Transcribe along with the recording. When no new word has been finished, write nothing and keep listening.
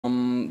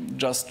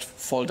just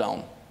fall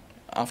down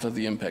after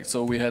the impact.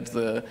 So we had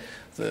the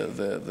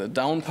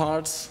down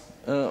parts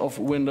of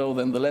window,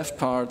 then the left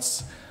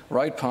parts,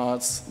 right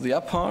parts, the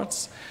up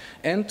parts.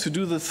 And to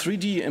do the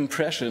 3D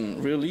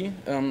impression, really,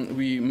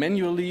 we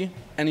manually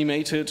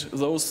animated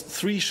those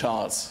 3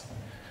 shards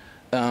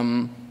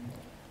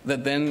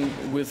that then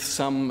with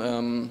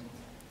some,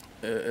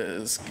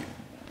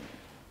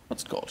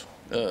 what's it called,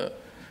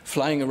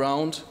 flying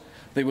around,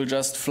 they will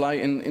just fly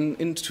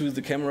into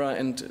the camera,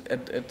 and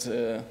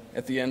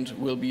at the end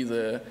will be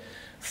the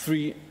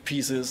 3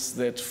 pieces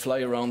that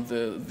fly around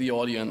the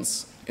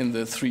audience in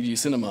the 3D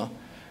cinema,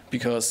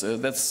 because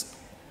that's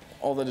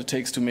all that it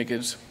takes to make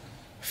it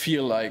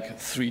feel like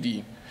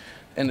 3D.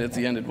 And at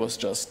the end it was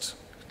just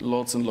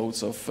loads and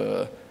loads of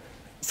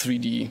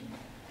 3D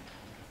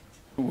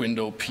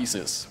window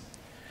pieces.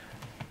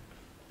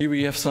 Here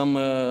we have some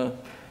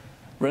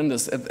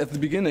renders. At the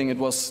beginning it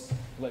was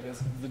like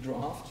the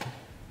draft,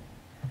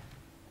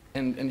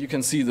 and you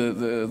can see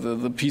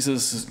the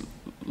pieces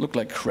look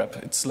like crap.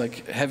 It's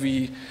like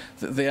heavy.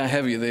 They are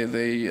heavy.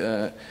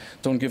 They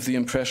don't give the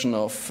impression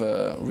of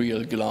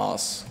real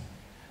glass.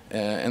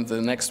 And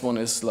the next one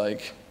is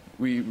like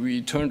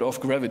we turned off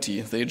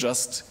gravity. They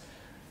just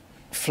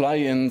fly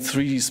in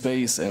 3D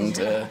space and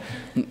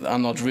are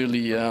not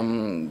really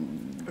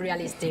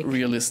realistic.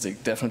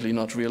 Realistic, definitely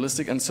not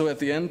realistic. And so at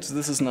the end,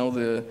 this is now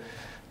the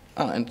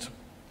and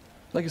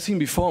like you've seen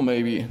before,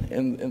 maybe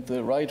in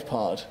the right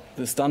part,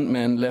 the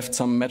stuntman left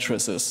some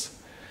mattresses.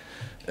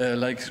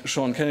 Like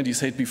Sean Kennedy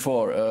said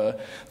before,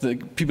 the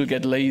people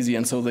get lazy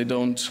and so they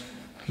don't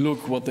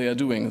look what they are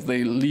doing.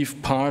 They leave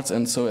parts,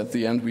 and so at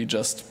the end we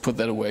just put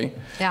that away.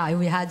 Yeah,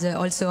 we had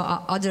also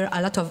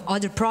a lot of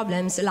other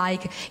problems,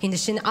 like in the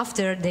scene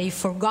after they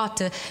forgot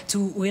to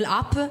wheel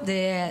up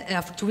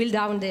to wheel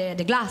down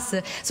the glass,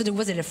 so there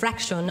was a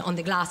refraction on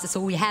the glass, so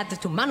we had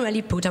to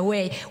manually put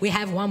away. We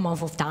have 1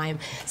 month of time,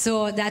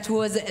 so that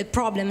was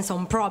problems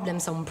on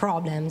problems on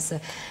problems,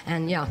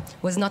 and yeah,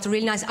 was not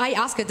really nice. I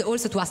asked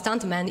also to a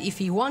stuntman if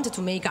he wanted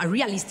to make a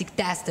realistic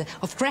test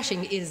of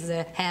crashing his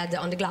head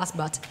on the glass,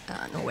 but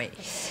no way.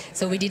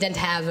 So we didn't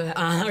have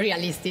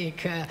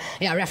realistic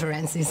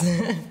references.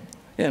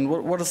 Yeah, and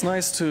what is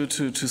nice to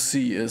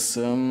see is,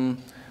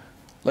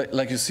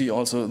 like you see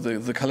also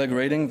the color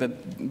grading that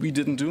we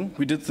didn't do.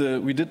 We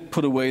did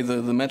put away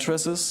the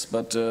mattresses,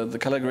 but the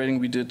color grading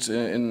we did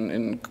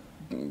in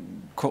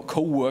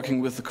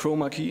co-working with the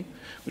Chroma Key,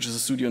 which is a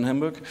studio in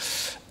Hamburg.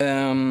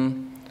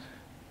 And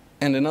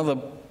another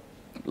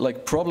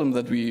problem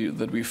that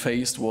we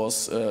faced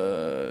was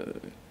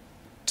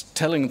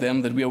telling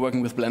them that we are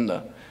working with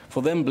Blender.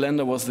 For them,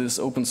 Blender was this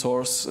open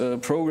source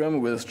program,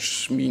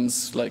 which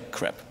means like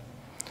crap.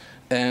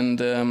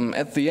 And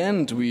at the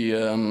end,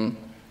 when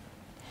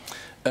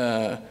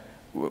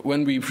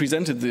we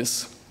presented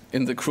this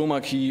in the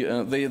Chroma Key,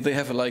 they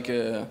have like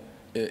a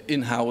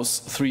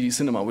in-house 3D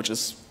cinema, which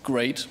is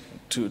great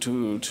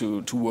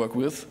to work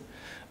with.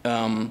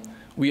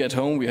 We at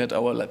home, we had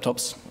our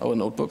laptops, our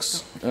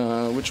notebooks,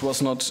 which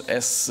was not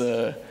as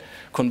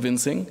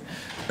convincing.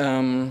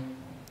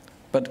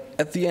 But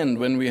at the end,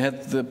 when we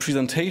had the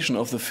presentation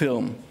of the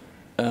film,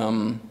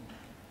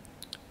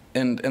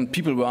 and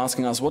people were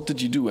asking us, what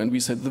did you do? And we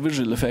said, the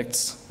visual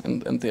effects.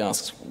 And they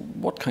asked,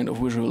 what kind of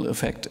visual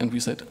effect? And we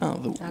said,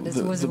 the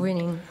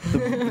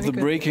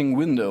breaking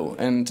window.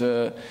 And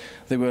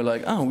they were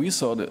like, we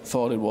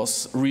thought it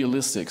was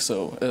realistic,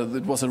 so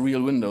it was a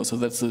real window, so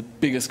that's the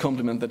biggest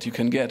compliment that you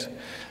can get.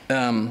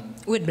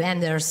 With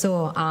Blender,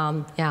 so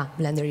yeah,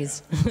 Blender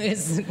is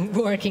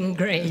working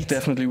great.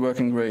 Definitely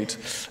working great.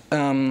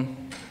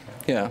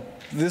 Yeah,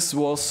 this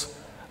was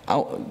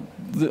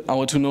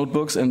our 2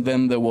 notebooks, and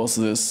then there was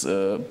this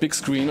big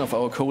screen of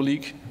our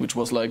colleague, which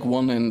was like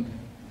 1 and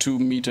 2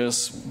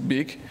 meters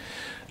big,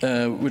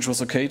 which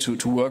was okay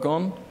to work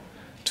on,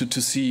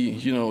 to see,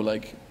 you know,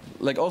 like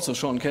also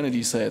Sean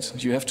Kennedy said,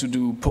 you have to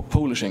do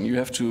polishing, you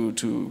have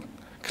to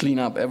clean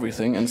up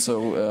everything, and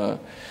so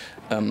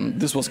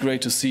this was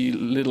great to see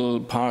little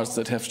parts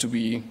that have to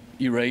be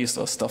erased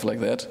or stuff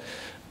like that.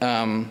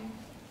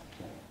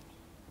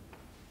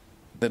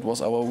 That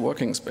was our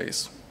working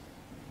space,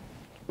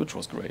 which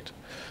was great.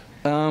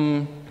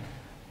 So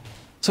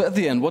at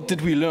the end, what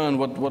did we learn?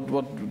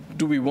 What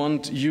do we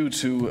want you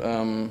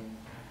to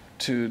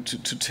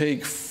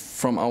take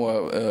from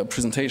our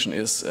presentation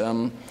is,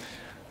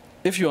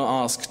 if you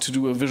are asked to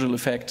do a visual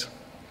effect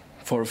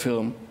for a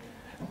film,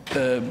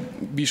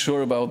 be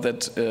sure about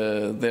that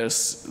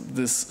there's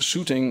this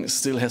shooting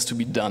still has to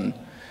be done.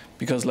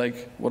 Because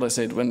like what I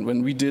said,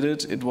 when we did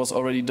it, it was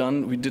already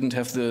done. We didn't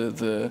have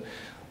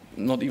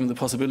not even the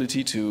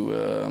possibility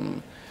to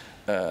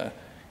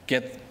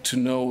get to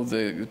know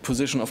the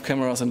position of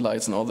cameras and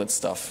lights and all that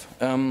stuff.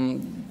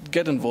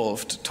 Get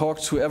involved,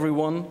 talk to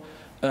everyone,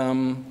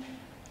 and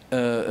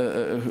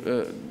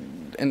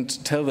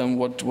tell them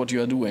what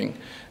you are doing.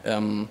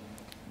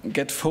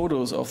 Get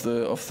photos of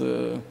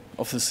the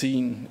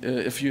scene.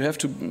 If you have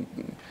to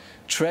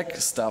track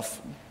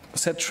stuff,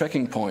 set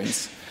tracking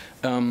points.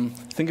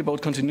 Think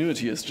about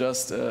continuity. It's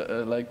just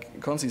like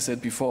Consi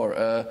said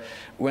before.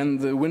 When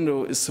the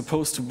window is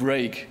supposed to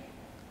break,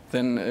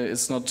 then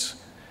it's not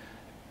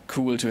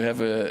cool to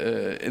have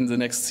in the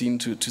next scene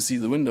to see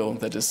the window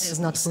that is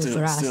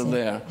still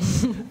there.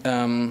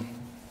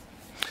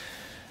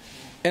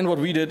 And what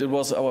we did, it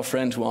was our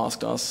friend who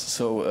asked us.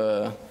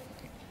 So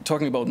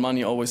talking about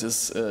money always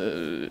is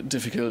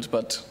difficult,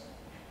 but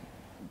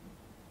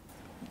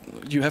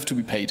you have to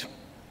be paid.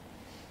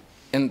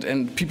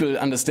 And people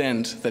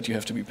understand that you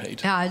have to be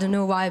paid. Yeah, I don't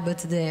know why, but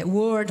the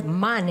word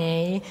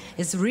money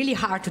is really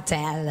hard to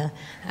tell.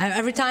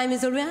 Every time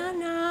it's always,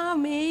 no,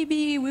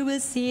 maybe we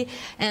will see.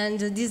 And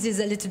this is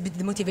a little bit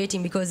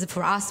demotivating because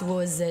for us it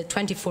was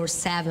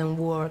 24/7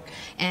 work,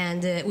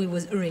 and we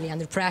was really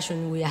under pressure.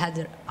 And we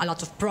had a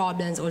lot of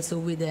problems also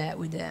with the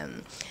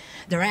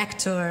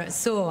director.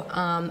 So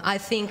I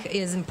think it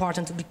is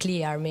important to be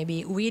clear.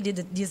 Maybe we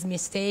did this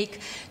mistake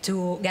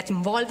to get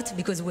involved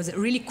because it was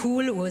really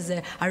cool, it was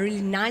a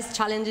really nice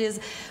challenges.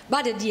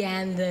 But at the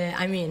end,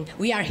 I mean,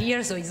 we are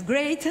here, so it's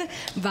great.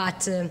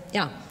 But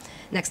yeah,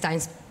 next time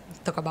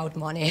talk about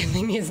money. I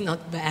think it's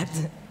not bad.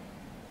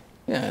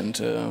 Yeah, and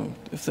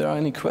if there are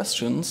any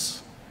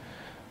questions,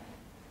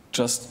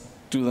 just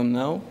do them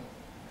now.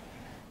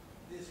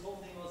 This whole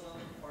thing was on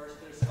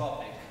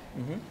stereoscopic.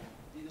 Mm-hmm.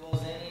 Did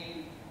was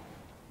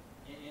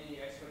any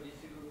extra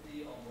difficulty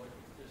on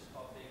working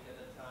stereoscopic at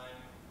the time?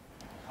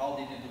 How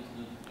did you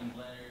do it in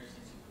Blender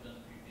since you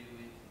couldn't preview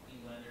it in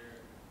Blender?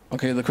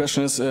 Okay, the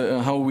question is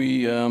how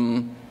we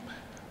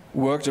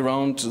worked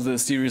around the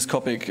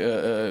stereoscopic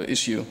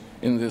issue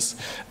in this.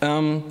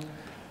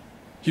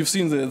 You've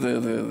seen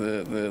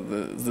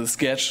the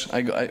sketch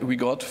we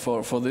got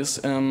for this,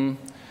 and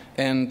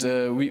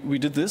we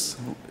did this.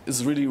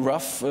 It's a really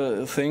rough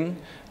thing,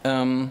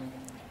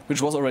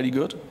 which was already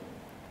good.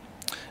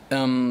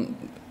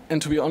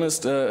 And to be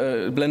honest,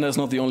 Blender is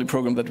not the only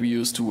program that we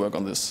use to work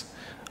on this.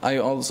 I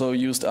also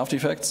used After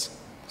Effects,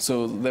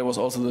 so there was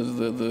also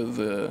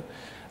the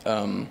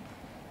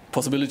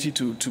possibility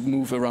to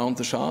move around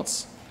the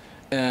shards.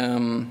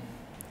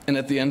 And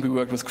at the end, we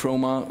worked with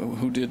Chroma,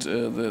 who did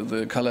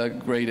the color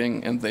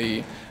grading, and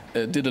they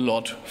did a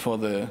lot for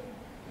the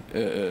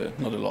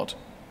not a lot,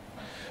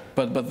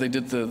 but they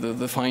did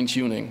the fine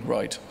tuning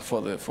right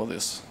for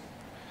this.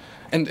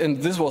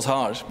 And this was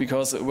hard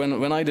because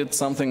when I did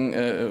something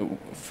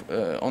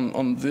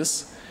on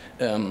this,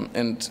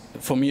 and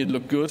for me it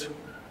looked good,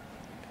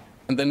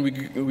 and then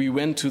we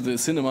went to the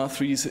cinema,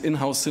 3D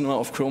in-house cinema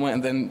of Chroma,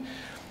 and then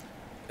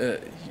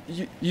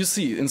you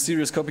see in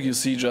stereoscopic you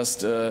see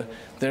just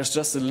there's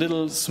just a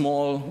little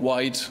small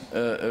white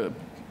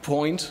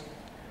point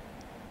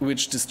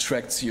which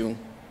distracts you,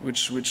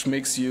 which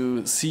makes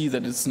you see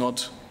that it's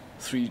not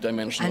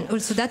three-dimensional. And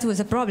also that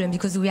was a problem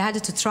because we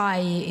had to try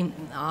in,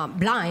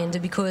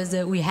 blind because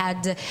we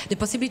had the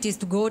possibilities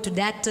to go to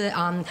that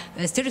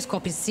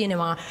stereoscopic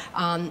cinema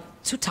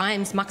 2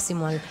 times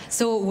maximum.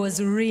 So it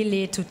was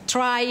really to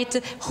try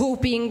it,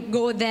 hoping,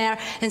 go there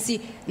and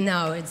see,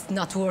 no, it's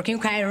not working.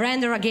 Okay,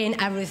 render again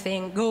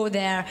everything, go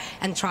there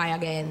and try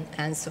again.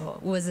 And so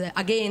it was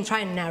again try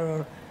and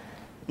error.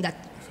 That,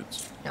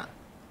 yeah.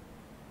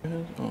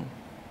 Oh.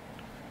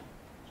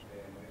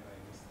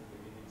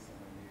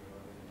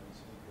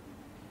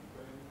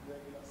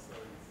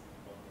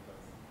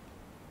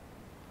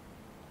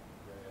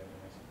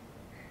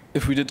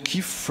 If we did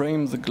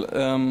keyframe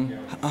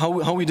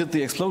how we did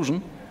the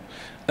explosion,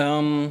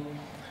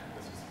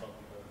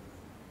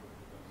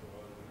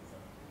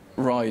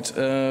 right?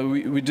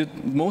 We did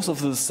most of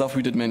the stuff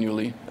we did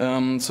manually.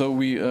 So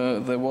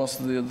there was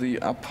the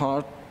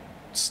apart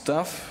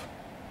stuff.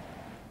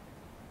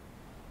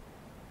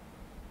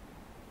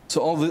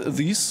 So all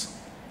these.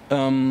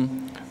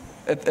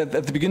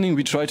 At the beginning,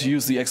 we tried to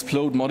use the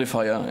explode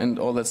modifier and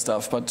all that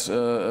stuff, but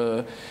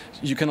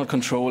you cannot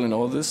control in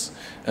all this.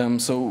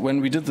 So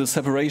when we did the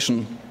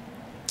separation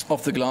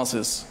of the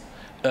glasses,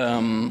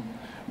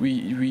 we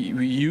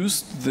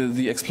used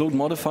the explode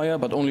modifier,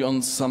 but only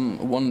on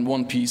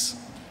one piece,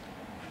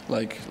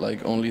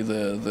 like only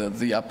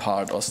the up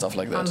part or stuff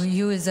like that. We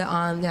use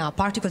a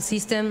particle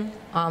system,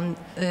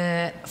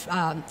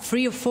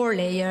 3 or 4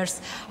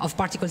 layers of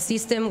particle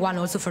system, one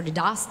also for the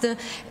dust,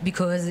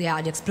 because the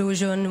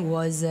explosion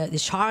was the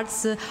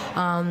shards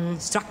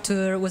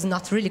structure was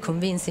not really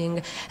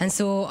convincing, and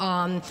so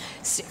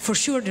for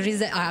sure there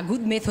is a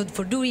good method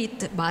for do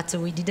it, but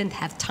we didn't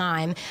have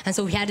time, and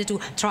so we had to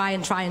try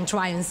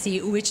and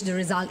see which the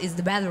result is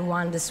the better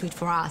one, the suit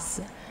for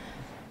us.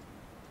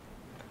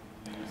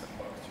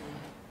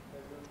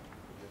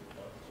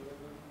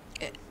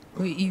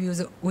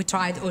 We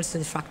tried also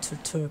the fracture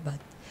tour, but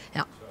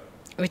yeah,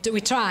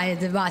 we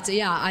tried, but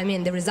yeah, I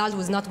mean the result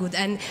was not good,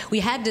 and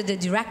we had the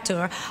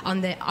director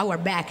on our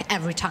back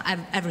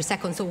every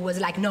second, so it was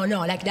like no,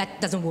 like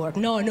that doesn't work,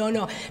 no,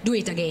 do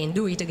it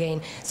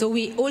again. So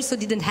we also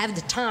didn't have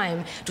the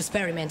time to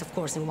experiment, of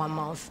course, in 1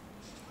 month,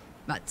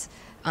 but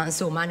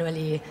so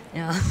manually,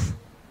 yeah.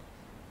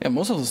 Yeah,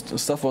 most of the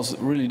stuff was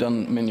really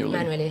done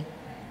manually.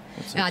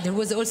 Yeah, there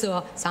was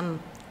also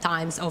some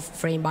times of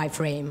frame by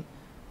frame.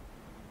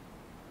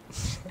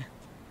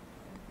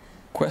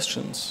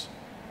 Questions?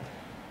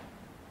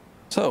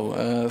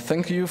 So,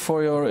 thank you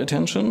for your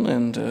attention,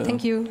 and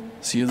thank you.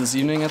 See you this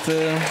evening at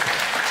the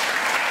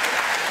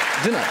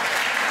dinner.